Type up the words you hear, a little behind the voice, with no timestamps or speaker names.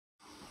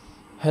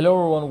Hello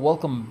everyone,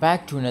 welcome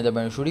back to another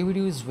video. Today's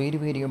video is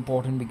very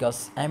important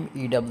because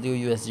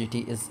MEW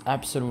USDT is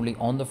absolutely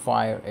on the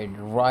fire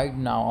and right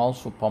now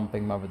also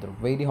pumping my brother,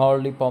 very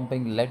hardly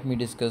pumping. Let me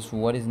discuss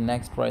what is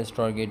next price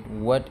target,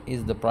 what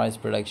is the price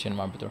prediction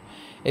my brother.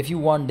 If you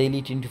want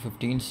daily 10 to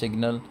 15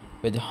 signal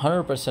with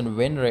 100%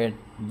 win rate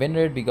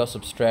because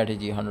of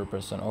strategy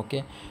 100%.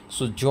 Okay,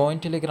 so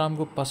join telegram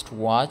group, first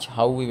watch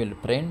how we will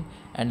print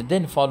and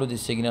then follow the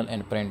signal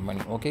and print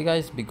money. Okay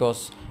guys,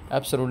 because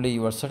absolutely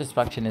your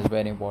satisfaction is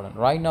very important.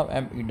 Right now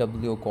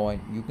MEW coin,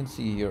 you can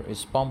see here,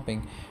 is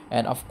pumping,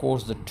 and of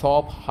course the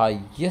top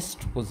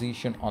highest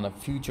position on a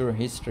future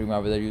history,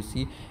 whether you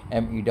see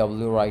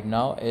MEW right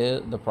now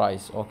is the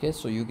price. Okay,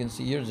 so you can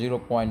see here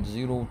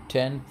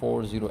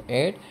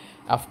 0.010408.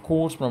 Of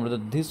course remember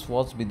that this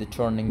was be the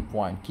turning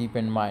point. Keep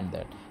in mind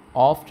that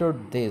after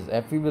this,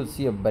 if we will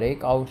see a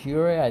breakout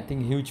here, I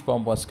think huge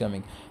pump was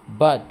coming,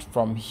 but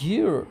from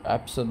here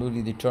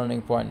absolutely the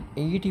turning point,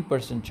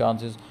 80%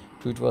 chances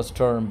to it was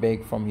turned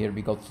back from here,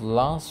 because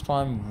last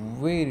time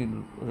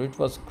it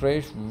was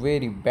crashed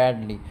very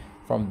badly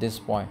from this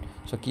point.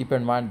 So keep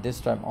in mind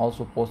this time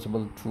also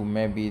possible to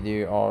maybe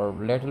they are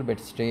little bit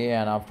stay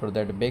and after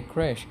that a big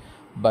crash.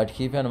 But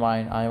keep in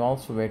mind I am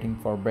also waiting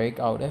for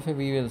breakout. If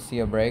we will see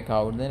a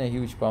breakout, then a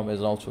huge pump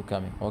is also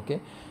coming.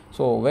 Okay,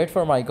 so wait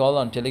for my call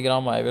on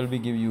telegram. I will be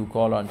give you a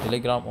call on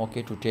telegram,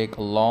 okay, to take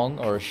a long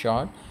or a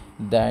short,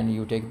 then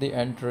you take the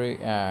entry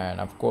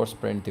and of course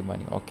print the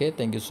money. Okay,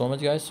 thank you so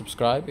much guys.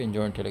 Subscribe and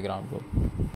join telegram group.